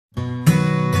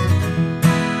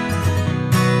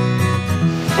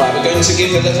Right, we're going to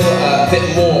give a little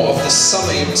bit more of the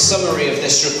summary of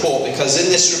this report, because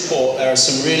in this report there are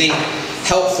some really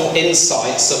helpful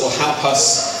insights that will help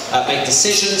us make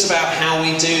decisions about how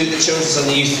we do the children's and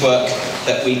the youth work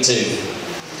that we do.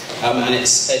 And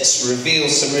it's revealed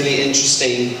some really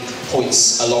interesting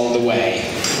points along the way.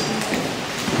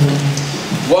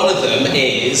 One of them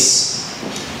is,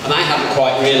 and I haven't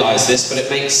quite realised this, but it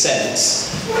makes sense,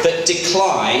 that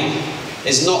decline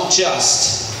is not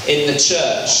just in the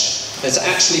church. There's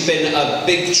actually been a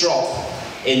big drop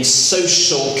in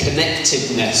social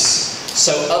connectedness.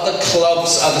 So other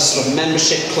clubs, other sort of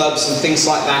membership clubs and things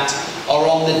like that are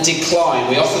on the decline.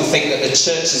 We often think that the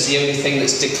church is the only thing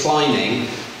that's declining,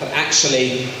 but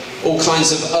actually all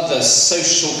kinds of other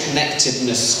social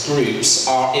connectedness groups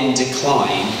are in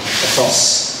decline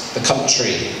across the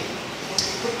country.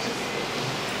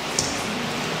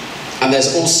 And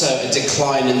there's also a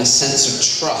decline in the sense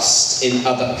of trust in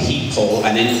other people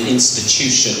and in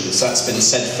institutions. That's been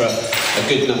said for a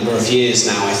good number of years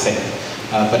now, I think.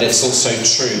 But it's also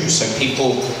true. So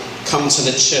people come to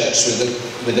the church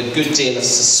with a good deal of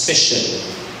suspicion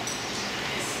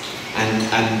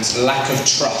and lack of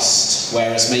trust,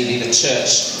 whereas maybe the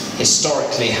church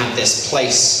historically had this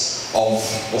place of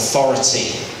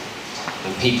authority,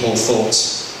 and people thought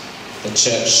the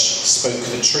church spoke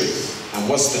the truth and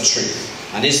was the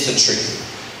truth and is the truth,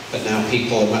 but now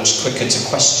people are much quicker to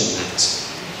question that.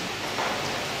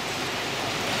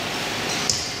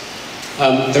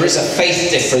 There is a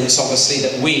faith difference, obviously,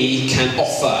 that we can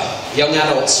offer. Young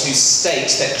adults who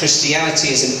state that Christianity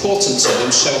is important to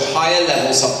them show higher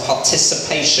levels of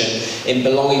participation in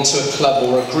belonging to a club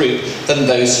or a group than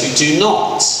those who do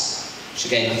not. Which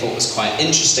again I thought was quite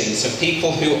interesting. So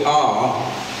people who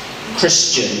are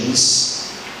Christians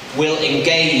will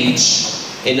engage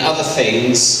in other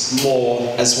things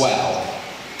more as well.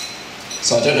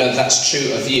 So I don't know if that's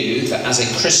true of you, that as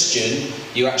a Christian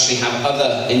you actually have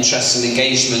other interests and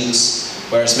engagements,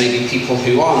 whereas maybe people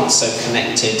who aren't so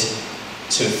connected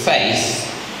to faith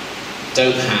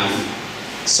don't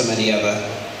have so many other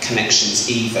connections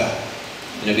either.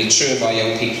 And it'll be true of our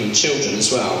young people and children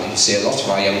as well. You see a lot of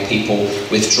our young people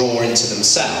withdraw into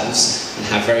themselves and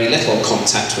have very little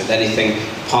contact with anything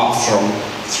apart from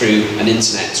through an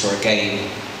internet or a game,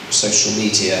 social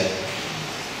media.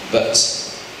 But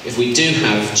if we do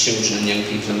have children and young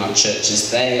people in our churches,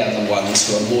 they are the ones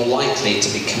who are more likely to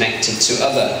be connected to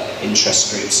other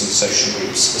interest groups and social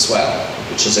groups as well,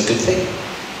 which is a good thing.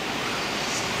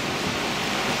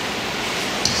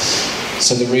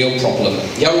 So the real problem,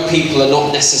 young people are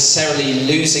not necessarily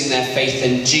losing their faith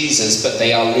in Jesus, but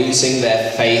they are losing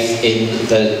their faith in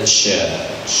the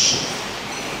church.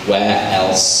 Where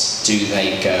else do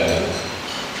they go?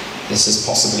 This is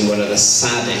possibly one of the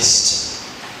saddest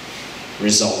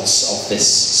results of this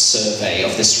survey,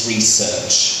 of this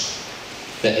research,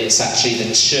 that it's actually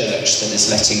the church that is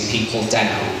letting people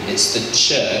down. It's the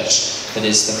church that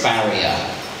is the barrier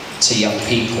to young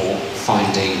people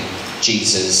finding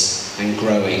Jesus and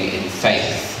growing in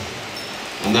faith.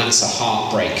 And that's a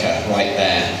heartbreaker right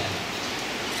there.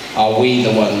 Are we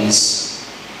the ones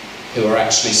who are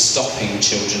actually stopping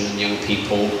children and young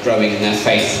people growing in their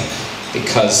faith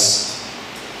because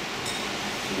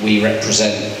we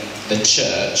represent the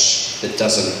church that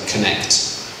doesn't connect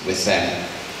with them?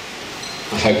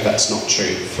 I hope that's not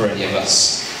true for any of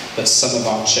us, but some of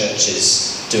our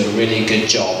churches do a really good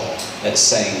job at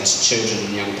saying to children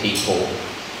and young people,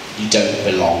 you don't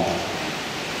belong.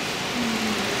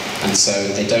 And so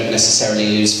they don't necessarily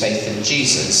lose faith in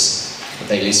Jesus, but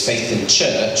they lose faith in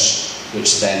church,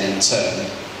 which then in turn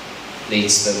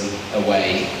leads them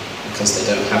away because they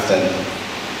don't have then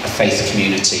a faith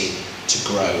community to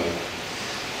grow.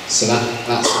 So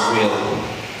that's a real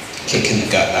kick in the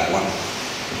gut, that one.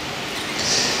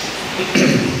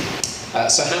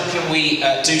 So how can we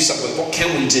do something? What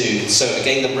can we do? So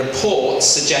again, the report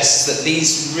suggests that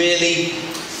these really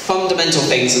fundamental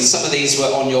things, and some of these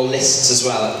were on your lists as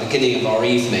well at the beginning of our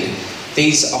evening,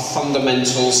 these are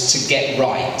fundamentals to get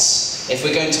right. If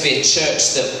we're going to be a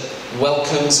church that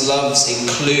welcomes, loves,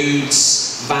 includes,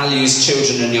 values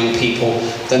children and young people,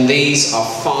 then these are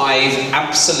 5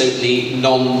 absolutely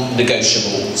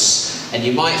non-negotiables. And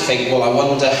you might think, well, I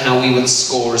wonder how we would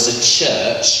score as a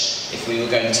church if we were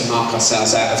going to mark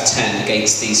ourselves out of 10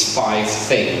 against these 5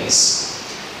 things.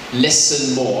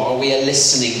 Listen more. Are we a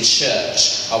listening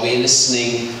church? Are we a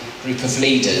listening group of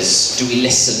leaders? Do we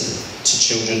listen to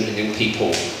children and young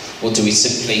people? Or do we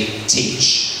simply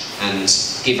teach and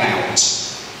give out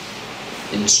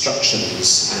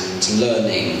instructions and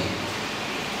learning?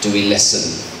 Do we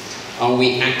listen? Are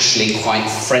we actually quite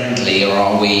friendly, or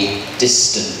are we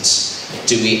distant?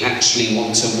 do we actually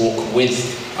want to walk with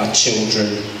our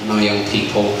children and our young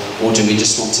people, or do we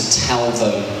just want to tell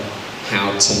them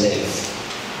how to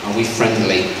live? Are we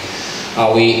friendly?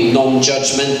 Are we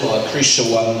non-judgmental? A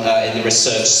crucial one in the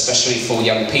research, especially for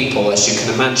young people, as you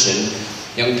can imagine.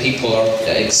 Young people are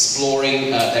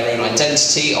exploring their own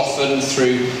identity, often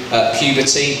through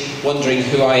puberty, wondering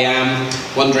who I am,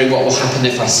 wondering what will happen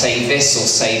if I say this or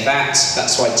say that.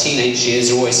 That's why teenage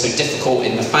years are always so difficult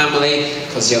in the family,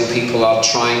 because young people are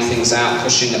trying things out,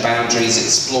 pushing the boundaries,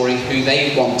 exploring who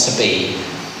they want to be.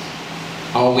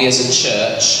 Are we as a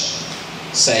church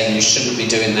saying you shouldn't be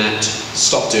doing that,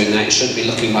 stop doing that, you shouldn't be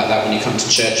looking like that when you come to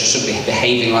church, you shouldn't be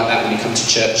behaving like that when you come to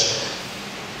church?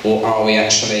 Or are we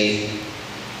actually,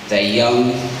 they're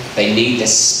young, they need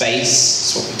this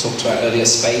space, that's what we talked about earlier,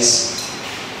 space.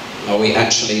 Are we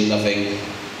actually loving,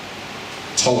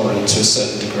 tolerant to a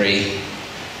certain degree,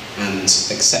 and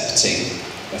accepting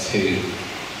of who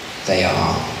they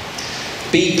are?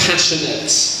 Be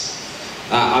passionate.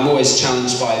 I'm always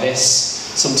challenged by this.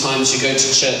 Sometimes you go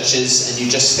to churches and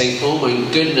you just think, oh my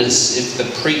goodness, if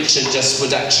the preacher just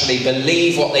would actually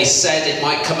believe what they said, it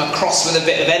might come across with a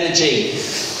bit of energy.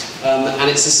 And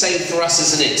it's the same for us,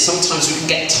 isn't it? Sometimes we can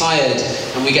get tired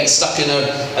and we get stuck in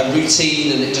a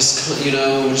routine, and it just, you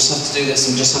know, we just have to do this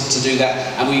and we just have to do that,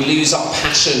 and we lose our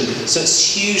passion. So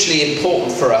it's hugely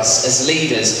important for us as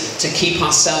leaders to keep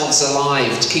ourselves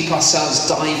alive, to keep ourselves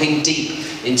diving deep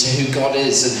into who God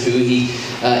is and who He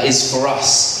is for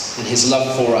us and His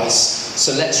love for us.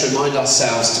 So let's remind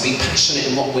ourselves to be passionate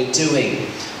in what we're doing.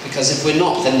 Because if we're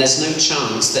not, then there's no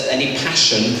chance that any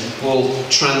passion will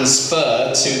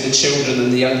transfer to the children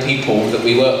and the young people that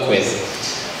we work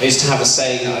with. I used to have a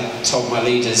saying that I told my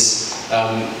leaders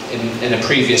in a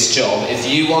previous job: if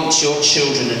you want your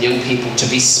children and young people to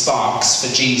be sparks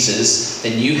for Jesus,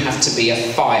 then you have to be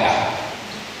a fire.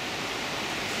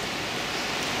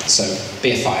 So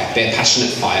be a fire, be a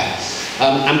passionate fire.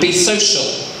 And be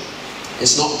social.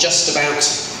 It's not just about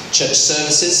church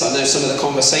services. I know some of the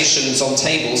conversations on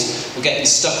tables, we're getting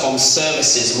stuck on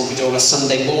services and what we do on a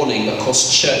Sunday morning, but of course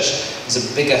church is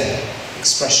a bigger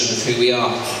expression of who we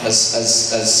are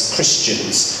as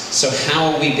Christians. So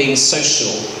how are we being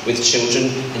social with children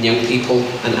and young people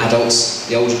and adults,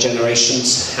 the older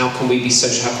generations? How can we be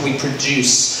social? How can we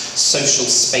produce social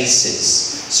spaces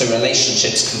so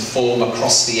relationships can form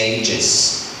across the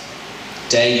ages?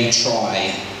 Dare you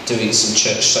try doing some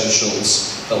church socials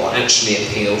that will actually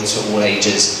appeal to all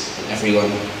ages and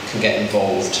everyone can get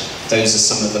involved. Those are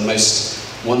some of the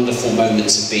most wonderful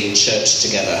moments of being church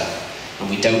together, and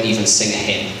we don't even sing a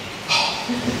hymn.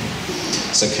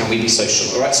 So can we be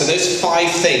social? All right, so those 5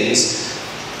 things,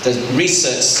 the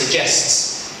research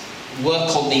suggests,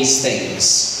 work on these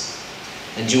things,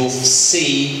 and you'll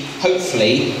see,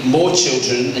 hopefully, more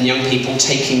children and young people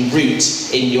taking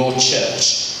root in your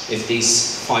church if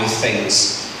these 5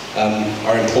 things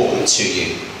are important to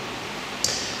you.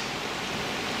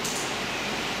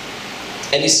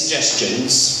 Any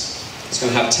suggestions? I was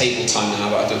going to have table time now,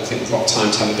 but I don't think we've got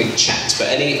time to have a big chat. But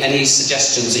any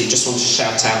suggestions that you just want to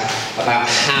shout out about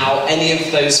how any of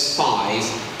those 5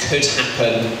 could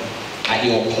happen at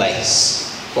your place?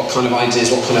 What kind of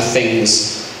ideas, what kind of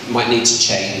things might need to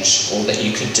change or that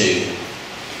you could do?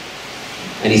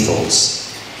 Any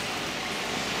thoughts?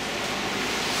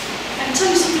 I can tell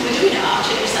you something we're doing at our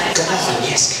church. Go on,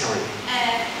 yes, Karen.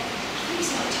 I think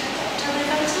it's October,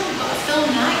 November time. We've got a film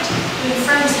night. We're in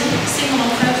Frozen, sing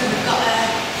along Frozen. We've got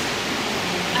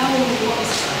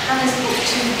Hannah's book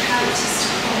 2 characters to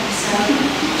come. So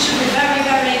it should be very,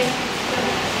 very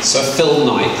good. So a film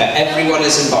night that everyone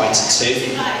is invited to.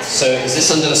 So is this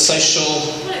under the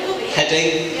social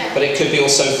heading? Yeah. But it could be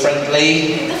also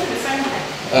friendly. It doesn't be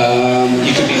friendly.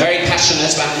 You could be very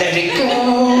passionate about let it go.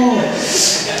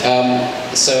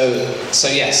 So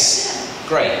yes,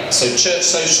 great. So church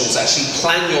socials, actually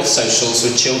plan your socials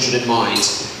with children in mind.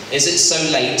 Is it so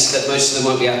late that most of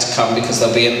them won't be able to come because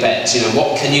they'll be in bed? You know,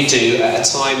 what can you do at a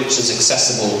time which is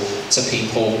accessible to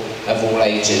people of all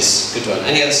ages? Good one.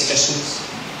 Any other suggestions?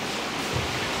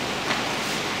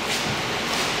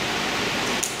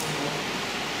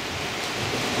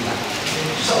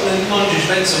 Something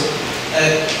non-judgmental.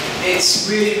 It's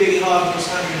really, really hard for us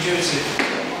counterintuitive.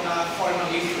 On our foreign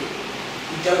youth group,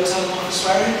 we don't tell them off for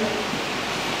swearing.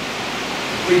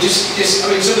 We just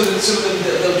I mean, some of them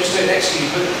they'll just do it next to you,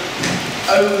 but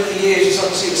over the years you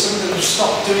start to see that some of them have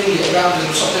stopped doing it around us,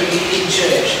 or stopped doing it in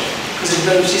church, because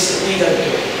they've noticed that we don't do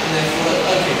it, and therefore,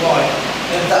 okay, why?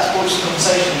 And that's brought some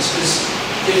conversations,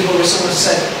 because someone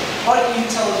said, why don't you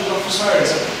tell them off for swearing?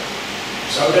 So,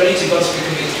 So we don't need to go to the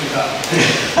convinced with that.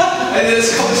 And then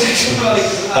there's a conversation about it.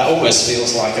 That almost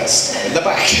feels like us in the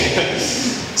back.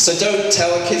 So don't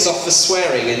tell kids off for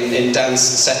swearing in Dan's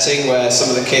setting, where some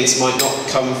of the kids might not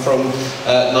come from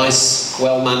nice,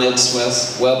 well-mannered,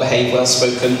 well-behaved,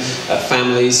 well-spoken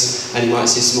families, and you might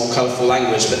see some more colourful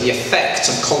language, but the effect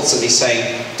of constantly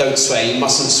saying, don't swear, you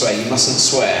mustn't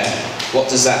swear, what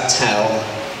does that tell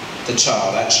the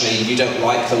child? Actually, you don't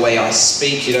like the way I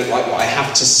speak, you don't like what I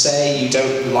have to say, you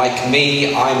don't like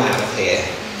me, I'm out of here.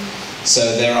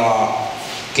 So there are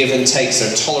give and takes,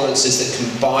 there are tolerances that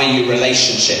can buy you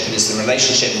relationship, and is the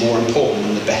relationship more important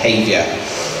than the behaviour?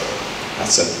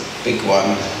 That's a big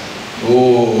one.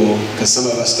 Ooh, because some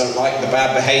of us don't like the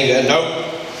bad behaviour. No,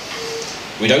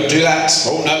 we don't do that.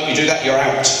 Oh no, you do that, you're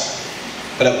out.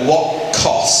 But at what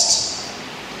cost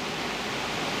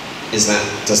does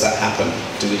that happen?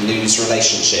 Do we lose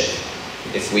relationship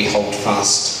if we hold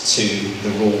fast to the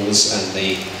rules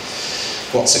and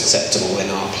what's acceptable in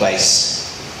our place?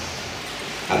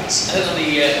 Alex? I think on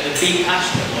the be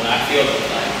passionate one, I feel that,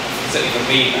 like, certainly for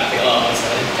me, I think a lot of us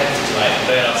are tempted to like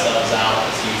burn ourselves out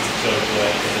as youth and children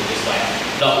work, because we just like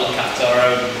not look after our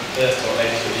own personal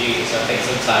relationship with Jesus. So I think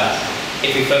sometimes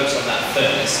if we focus on that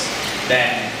first,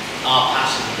 then our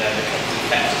passion then becomes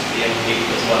infectious with the young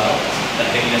people as well. I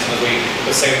think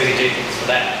we're so busy doing things for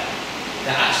them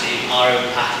that actually our own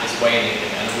passion is waning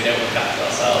and we don't look after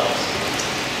ourselves.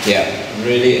 Yeah,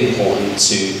 really important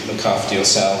to look after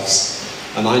yourselves.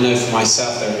 And I know for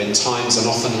myself there have been times, and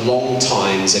often long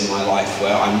times in my life,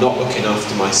 where I'm not looking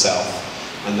after myself,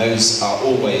 and those are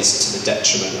always to the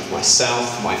detriment of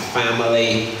myself, my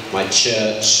family, my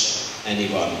church,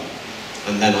 anyone.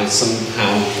 And then I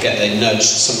somehow get a nudge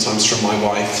sometimes from my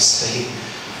wife saying,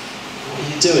 what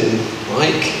are you doing,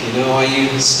 Mike? You know, are you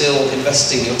still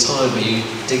investing your time? Are you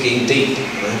digging deep?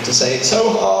 And I have to say, it's so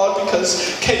hard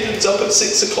because Caden's up at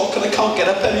 6 o'clock and I can't get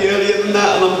up any earlier than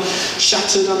that, and I'm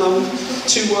shattered and I'm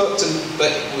too worked.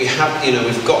 But we have, you know,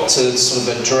 we've got to sort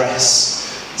of address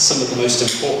some of the most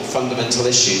important fundamental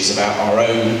issues about our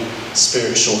own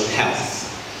spiritual health.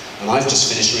 And I've just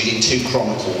finished reading 2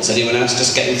 Chronicles. Anyone else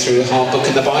just getting through a hard book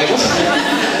in the Bible?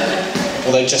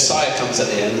 Although Josiah comes at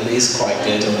the end, and he's quite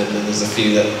good, and then there's a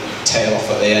few that tail off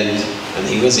at the end, and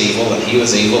he was evil, and he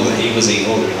was evil, and he was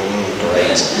evil. Oh,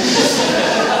 great.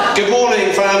 Good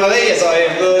morning, family, as I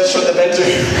emerge from the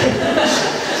bedroom.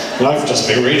 And I've just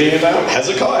been reading about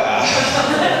Hezekiah.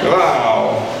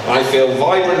 Wow, I feel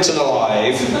vibrant and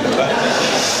alive.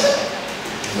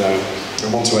 No,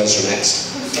 I'm on to Ezra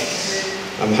next.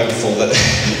 I'm hopeful that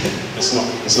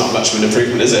it's not much of an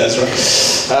improvement, is it, Ezra?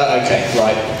 Okay,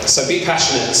 right. So be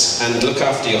passionate and look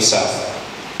after yourself.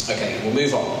 Okay, we'll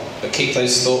move on, but keep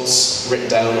those thoughts written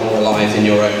down or alive in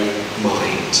your own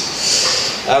mind.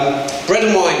 Bread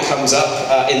and wine comes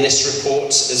up in this report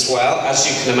as well, as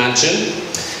you can imagine.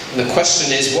 And the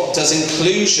question is, what does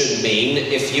inclusion mean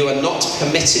if you are not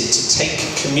permitted to take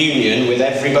communion with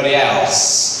everybody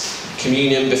else?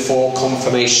 Communion before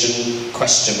confirmation,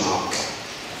 question mark.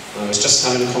 I was just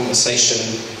having a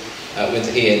conversation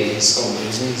with Ian. He's gone,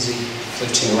 he's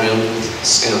floating around with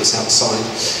scouts outside.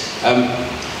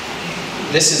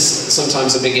 This is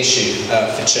sometimes a big issue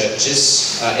for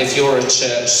churches. If you're a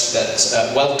church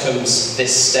that welcomes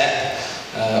this step,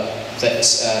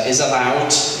 that is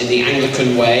allowed in the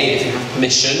Anglican way, if you have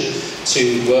permission,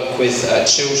 to work with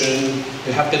children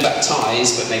who have been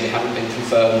baptised but maybe haven't been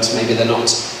confirmed, maybe they're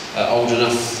not old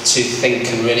enough to think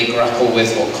and really grapple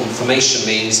with what confirmation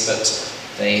means, but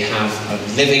they have a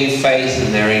living faith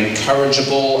and they're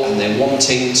encourageable and they're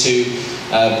wanting to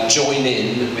join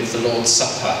in with the Lord's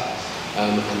Supper.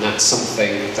 And that's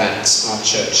something that our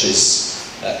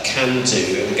churches can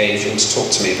do. And again, if you want to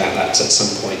talk to me about that at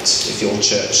some point, if your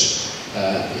church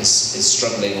is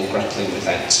struggling or grappling with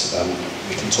that,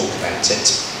 we can talk about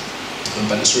it.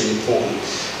 But it's a really important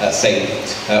thing.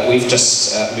 We've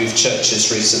just moved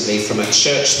churches recently from a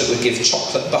church that would give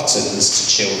chocolate buttons to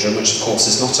children, which of course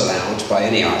is not allowed by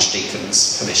any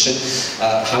archdeacon's permission.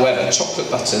 However, chocolate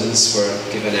buttons were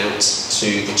given out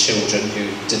to the children who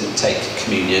didn't take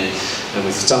communion, and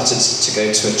we've started to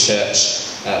go to a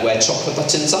church where chocolate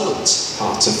buttons aren't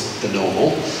part of the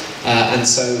normal. And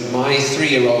so my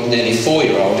 3-year-old, nearly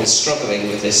 4-year-old, is struggling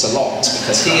with this a lot,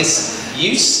 because he is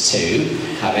used to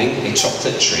having a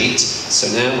chocolate treat. So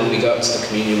now when we go up to the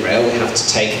communion rail, we have to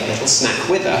take a little snack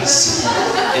with us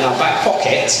in our back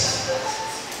pocket.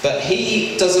 But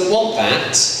he doesn't want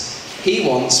that. He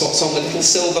wants what's on the little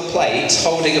silver plate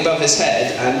holding above his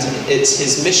head, and it's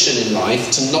his mission in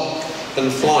life to knock them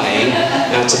flying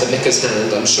out of the vicar's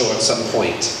hand, I'm sure, at some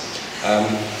point.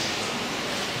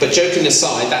 But joking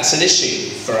aside, that's an issue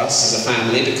for us as a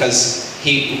family, because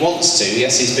He wants to,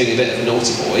 yes, he's being a bit of a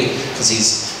naughty boy, because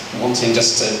he's wanting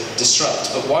just to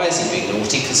disrupt, but why is he being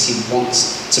naughty? Because he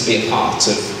wants to be a part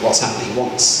of what's happening. He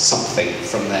wants something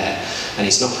from there, and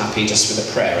he's not happy just with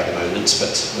a prayer at the moment,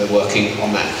 but we're working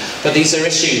on that. But these are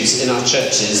issues in our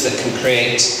churches that can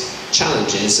create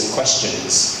challenges and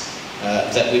questions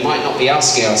that we might not be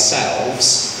asking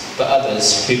ourselves, but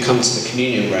others who come to the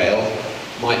communion rail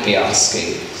might be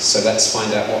asking. So let's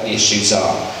find out what the issues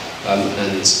are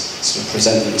and sort of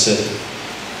present them to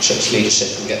church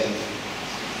leadership and get them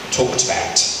talked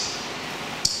about.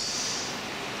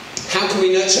 How can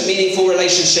we nurture meaningful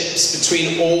relationships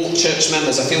between all church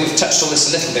members? I feel we've touched on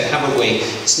this a little bit, haven't we?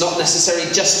 It's not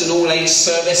necessarily just an all-age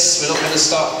service. We're not going to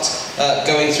start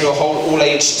going through a whole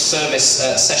all-age service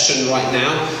session right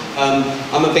now.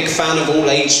 I'm a big fan of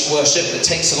all-age worship. It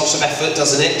takes a lot of effort,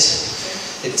 doesn't it?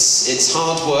 It's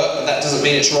hard work, but that doesn't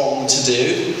mean it's wrong to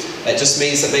do. It just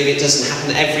means that maybe it doesn't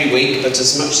happen every week, but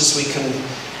as much as we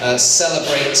can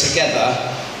celebrate together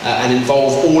and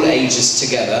involve all ages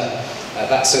together,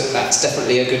 that's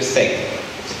definitely a good thing.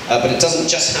 But it doesn't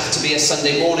just have to be a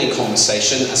Sunday morning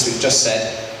conversation, as we've just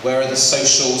said. Where are the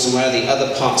socials and where are the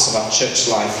other parts of our church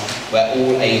life where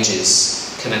all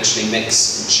ages can actually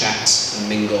mix and chat and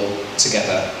mingle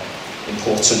together?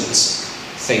 Important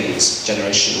things,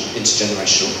 generational,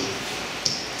 intergenerational.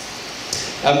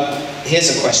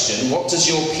 Here's a question. What does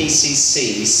your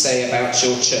PCC say about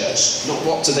your church? Not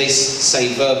what do they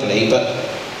say verbally, but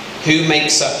who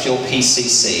makes up your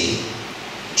PCC?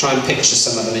 Try and picture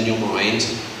some of them in your mind.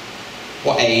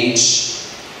 What age?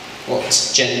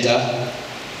 What gender?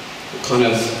 What kind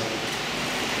of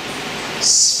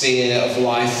sphere of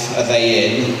life are they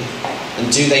in?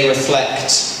 And do they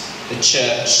reflect the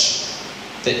church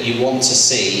that you want to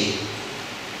see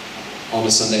on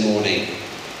a Sunday morning?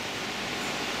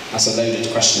 That's a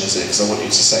loaded question, isn't it? Because I want you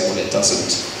to say, well, it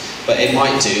doesn't. But it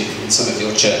might do in some of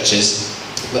your churches.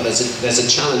 But there's a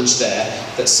challenge there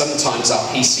that sometimes our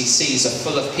PCCs are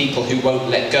full of people who won't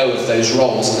let go of those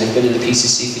roles, and they've been in the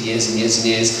PCC for years and years and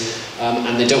years,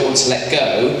 and they don't want to let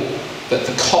go. But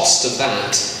the cost of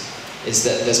that is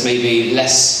that there's maybe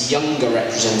less younger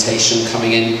representation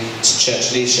coming in to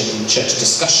church leadership and church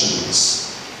discussions.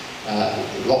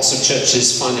 Lots of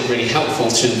churches find it really helpful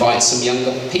to invite some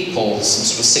younger people, some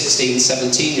sort of 16,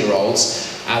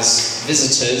 17-year-olds, as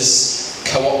visitors,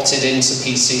 co-opted into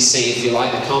PCC, if you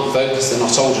like. They can't vote because they're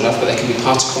not old enough, but they can be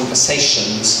part of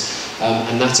conversations,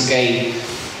 and that again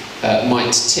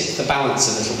might tip the balance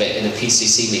a little bit in a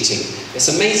PCC meeting. It's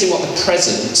amazing what the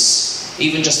presence,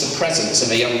 even just the presence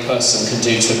of a young person can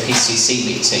do to a PCC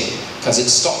meeting, because it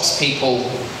stops people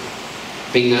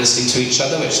being nasty to each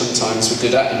other, which sometimes we're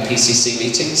good at in PCC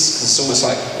meetings, because it's almost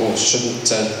like, oh, shouldn't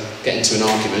get into an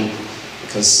argument,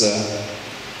 because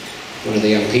one of the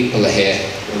young people are here,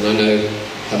 and I know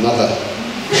her mother.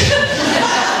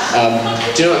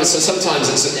 Do you know what? So sometimes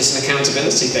it's an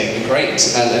accountability thing, great,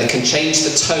 and it can change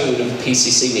the tone of a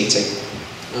PCC meeting.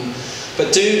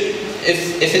 But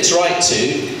if it's right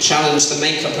to, challenge the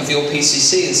makeup of your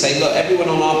PCC and say, look, everyone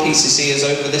on our PCC is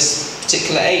over this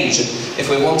particular age, and if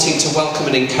we're wanting to welcome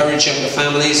and encourage younger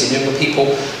families and younger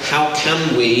people, how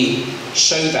can we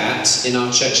show that in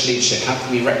our church leadership? How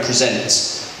can we represent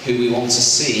who we want to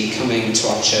see coming to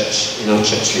our church in our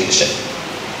church leadership?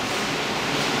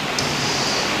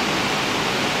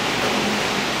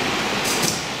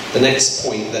 The next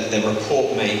point that the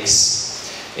report makes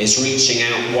is reaching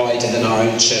out wider than our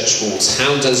own church walls.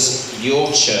 How does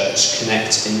your church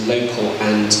connect in local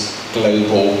and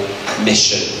global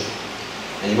mission?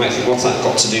 And you might think, what's that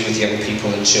got to do with young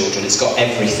people and children? It's got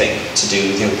everything to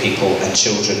do with young people and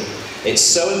children. It's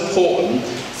so important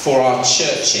for our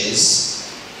churches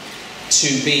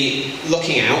to be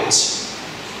looking out,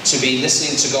 to be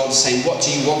listening to God, saying, what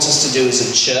do you want us to do as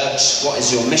a church? What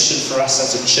is your mission for us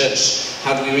as a church?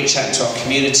 How do we reach out to our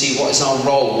community? What is our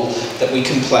role that we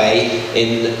can play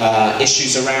in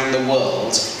issues around the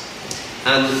world?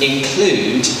 And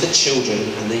include the children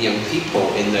and the young people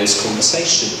in those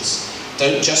conversations.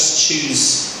 Don't just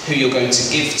choose who you're going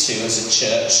to give to as a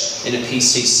church in a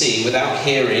PCC without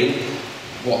hearing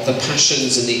what the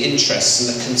passions and the interests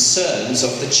and the concerns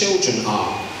of the children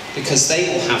are, because they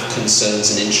will have concerns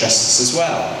and interests as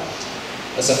well.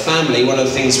 As a family, one of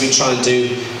the things we try and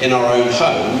do in our own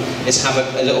home is have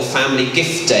a little family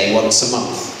gift day once a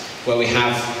month, where we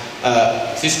have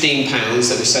 £15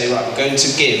 that we say, right, we're going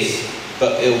to give,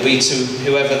 but it'll be to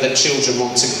whoever the children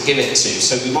want to give it to.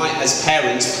 So we might, as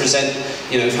parents, present,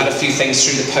 we've had a few things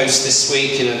through the post this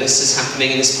week, this is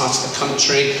happening in this part of the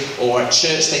country, or at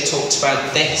church they talked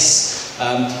about this,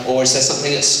 or is there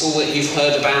something at school that you've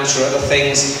heard about, or other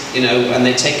things, and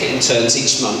they take it in turns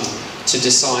each month. to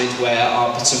decide where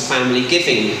our bit of family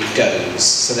giving goes.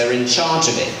 So they're in charge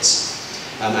of it.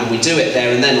 And we do it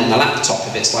there and then on the laptop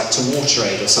if it's like to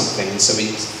WaterAid or something, so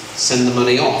we send the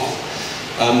money off.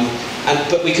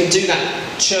 But we can do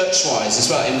that church-wise as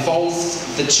well. Involve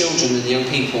the children and the young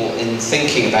people in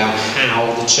thinking about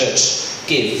how the church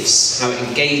gives, how it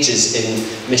engages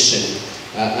in mission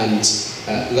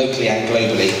locally and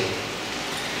globally.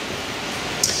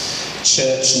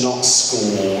 Church, not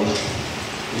school.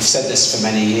 We've said this for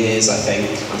many years, I think.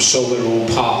 I'm sure we're all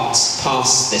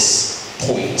past this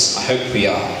point. I hope we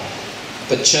are.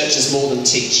 But church is more than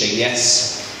teaching,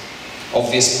 yes?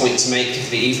 Obvious point to make of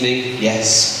the evening?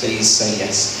 Yes, please say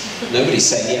yes. Nobody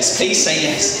said yes, please say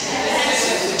yes.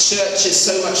 Church is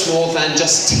so much more than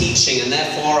just teaching, and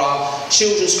therefore our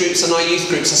children's groups and our youth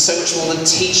groups are so much more than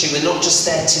teaching. We're not just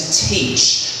there to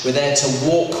teach, we're there to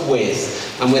walk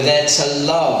with, and we're there to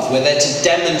love, we're there to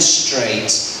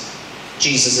demonstrate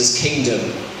Jesus' kingdom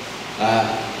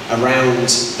around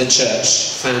the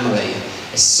church family.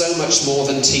 It's so much more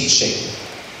than teaching.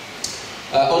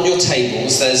 On your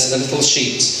tables there's a little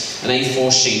sheet, an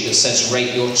A4 sheet that says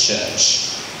rate your church.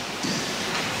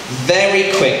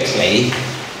 Very quickly,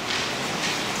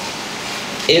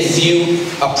 if you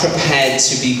are prepared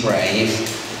to be brave,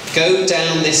 go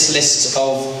down this list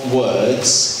of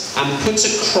words and put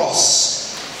a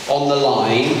cross on the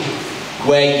line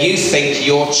where you think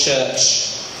your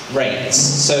church rates.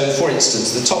 So for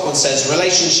instance, the top one says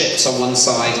relationships on one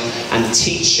side and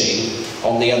teaching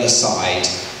on the other side.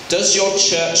 Does your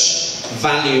church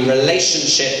value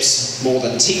relationships more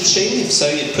than teaching? If so,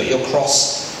 you'd put your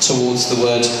cross towards the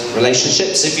word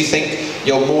relationships. If you think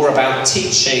you're more about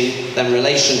teaching than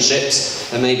relationships,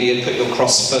 then maybe you'd put your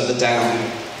cross further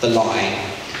down the line.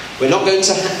 We're not going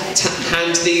to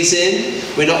hand these in.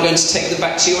 We're not going to take them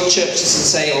back to your churches and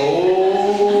say,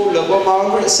 oh, look what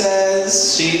Margaret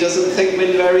says. She doesn't think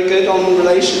we're very good on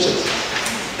relationships.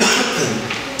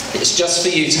 It's just for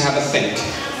you to have a think.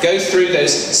 Go through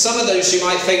those. Some of those you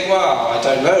might think, well, I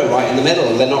don't know, right in the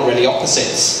middle. They're not really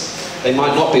opposites. They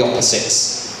might not be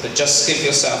opposites. But just give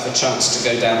yourself a chance to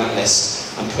go down that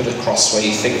list and put a cross where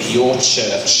you think your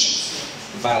church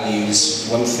values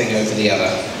one thing over the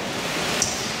other.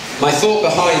 My thought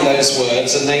behind those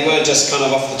words, and they were just kind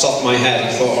of off the top of my head,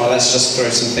 I thought, well, let's just throw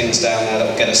some things down there that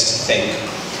will get us to think.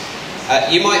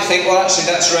 You might think, well, actually,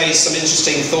 that's raised some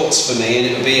interesting thoughts for me, and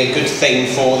it would be a good thing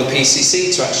for the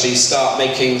PCC to actually start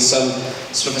making some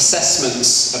sort of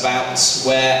assessments about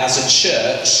where, as a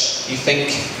church, you think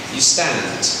you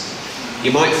stand.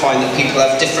 You might find that people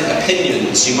have different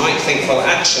opinions. You might think, well,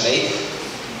 actually,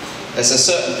 there's a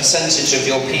certain percentage of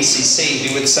your PCC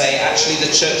who would say, actually,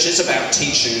 the church is about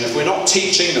teaching, and if we're not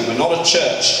teaching, then we're not a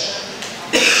church.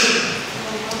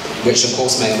 Which, of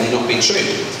course, may or may not be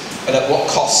true. But at what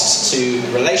cost to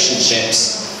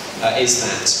relationships is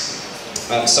that?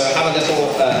 So have a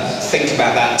little think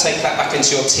about that. Take that back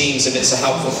into your teams if it's a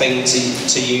helpful thing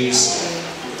to use.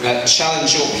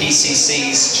 Challenge your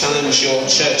PCCs, challenge your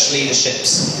church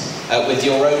leaderships with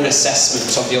your own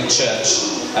assessment of your church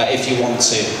if you want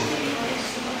to.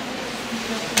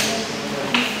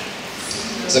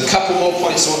 There's a couple more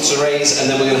points I want to raise, and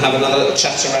then we're going to have another little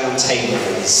chat around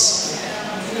tables.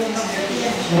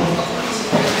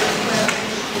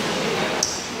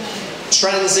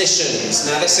 Transitions.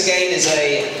 Now this again is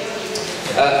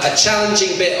a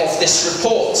challenging bit of this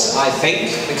report, I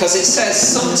think, because it says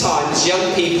sometimes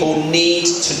young people need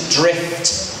to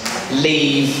drift,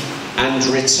 leave and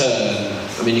return.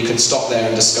 I mean, you could stop there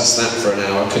and discuss that for an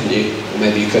hour, couldn't you? Or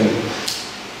maybe you couldn't.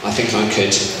 I think I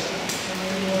could.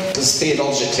 Because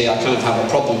theologically I kind of have a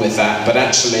problem with that, but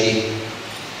actually,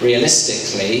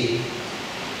 realistically,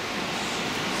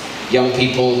 young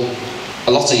people,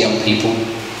 a lot of young people,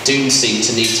 do seem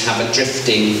to need to have a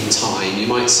drifting time. You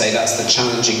might say that's the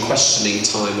challenging, questioning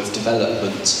time of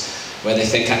development, where they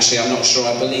think, actually, I'm not sure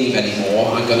I believe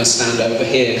anymore. I'm going to stand over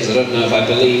here because I don't know if I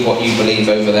believe what you believe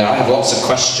over there. I have lots of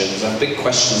questions. I have big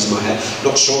questions in my head.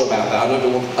 Not sure about that.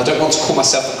 I don't want to call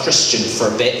myself a Christian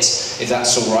for a bit, if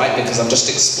that's all right, because I'm just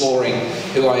exploring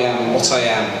who I am and what I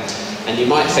am. And you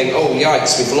might think, oh,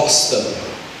 yikes, we've lost them.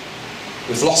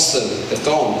 We've lost them. They've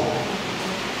gone.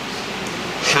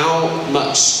 How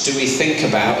much do we think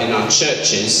about in our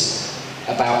churches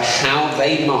about how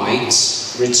they might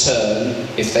return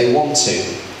if they want to?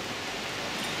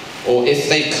 Or if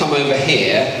they've come over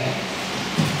here,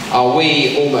 are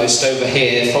we almost over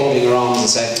here folding our arms and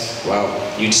saying, well,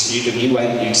 you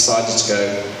went, you decided to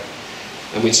go,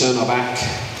 and we turn our back,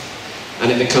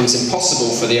 and it becomes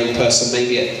impossible for the young person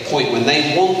maybe at the point when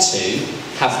they want to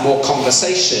have more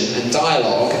conversation and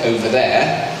dialogue over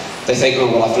there. They think, oh,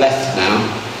 well, I've left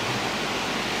now.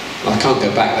 I can't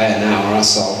go back there now, or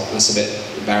else that's a bit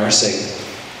embarrassing,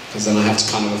 because then I have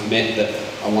to kind of admit that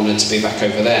I wanted to be back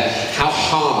over there. How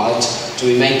hard do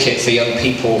we make it for young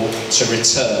people to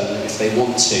return if they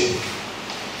want to?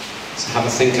 So have a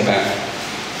think about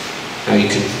how you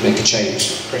can make a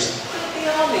change. Chris? The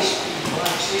Amish people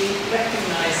actually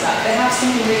recognise that. They have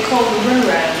something they call the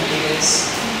runaround years,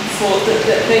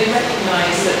 that they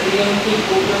recognise that the young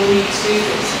people will need to do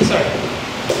this. Sorry.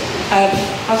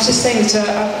 I was just saying that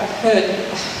I've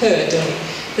heard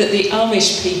that the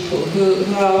Amish people, who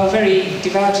are very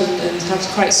devout and have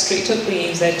quite strict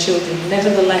upbringing of their children,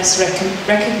 nevertheless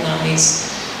recognise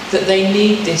that they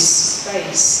need this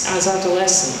space as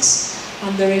adolescents.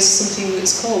 And there is something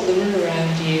that's called the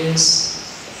runaround years.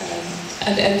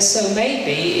 And so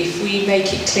maybe if we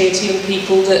make it clear to young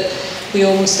people that we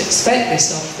almost expect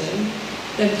this of them,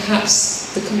 then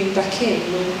perhaps the coming back in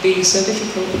won't be so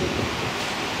difficult.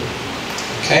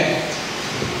 Okay.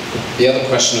 The other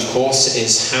question, of course,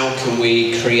 is how can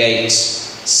we create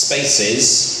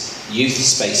spaces, youth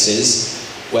spaces,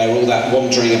 where all that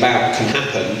wandering about can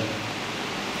happen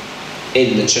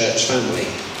in the church family?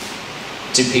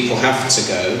 Do people have to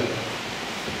go?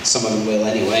 Some of them will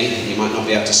anyway, you might not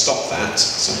be able to stop that,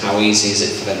 so how easy is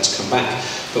it for them to come back?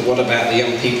 But what about the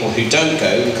young people who don't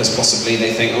go, because possibly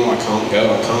they think, oh, I can't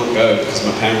go because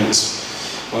my parents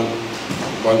won't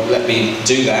let me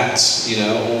do that, you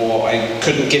know, or I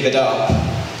couldn't give it up.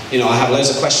 You know, I have loads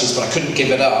of questions, but I couldn't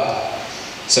give it up.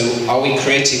 So are we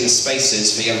creating the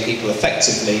spaces for young people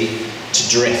effectively to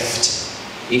drift,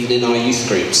 even in our youth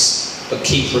groups, but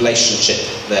keep relationship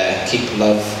there, keep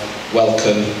love,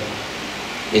 welcome,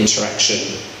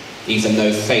 interaction, even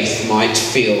though faith might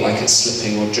feel like it's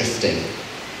slipping or drifting?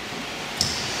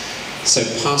 So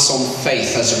pass on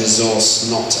faith as a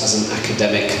resource, not as an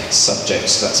academic subject.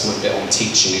 So that's my bit on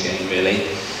teaching again, really.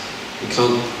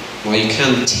 You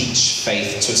can teach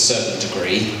faith to a certain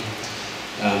degree,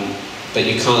 but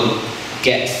you can't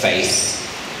get faith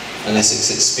unless it's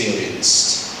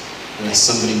experienced, unless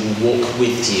somebody will walk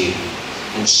with you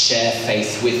and share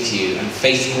faith with you. And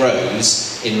faith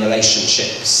grows in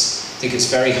relationships. I think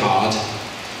it's very hard,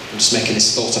 I'm just making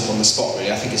this thought up on the spot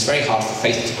really, I think it's very hard for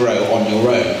faith to grow on your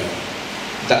own.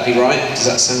 Would that be right? Does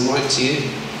that sound right to you?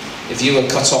 If you were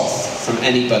cut off from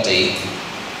anybody,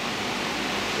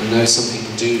 I know some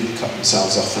people do cut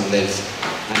themselves off and live,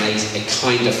 and a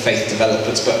kind of faith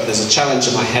develops, but there's a challenge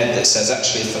in my head that says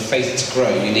actually for faith to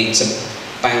grow you need to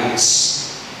bounce,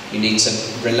 you need to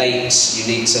relate, you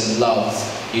need to love,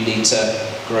 you need to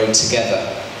grow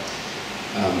together.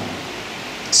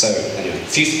 So anyway, a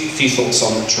few thoughts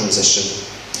on transition.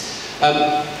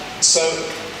 So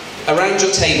around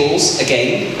your tables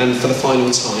again, and for the final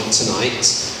time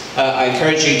tonight, I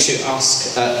encourage you to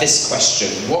ask this question: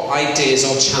 what ideas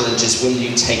or challenges will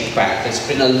you take back? There's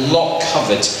been a lot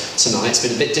covered tonight. It's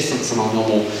been a bit different from our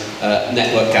normal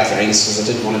network gatherings, because I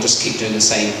didn't want to just keep doing the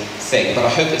same thing, but I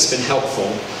hope it's been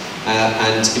helpful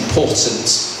and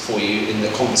important for you in the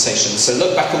conversation. So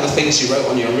look back on the things you wrote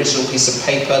on your original piece of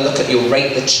paper, look at your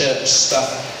Rate the Church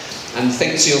stuff, and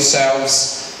think to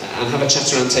yourselves, and have a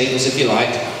chat around tables if you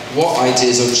like, what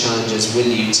ideas or challenges will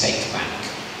you take back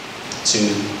to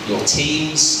your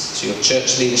teams, to your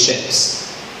church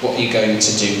leaderships? What are you going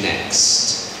to do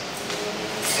next?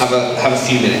 Have a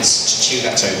few minutes to chew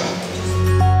that over.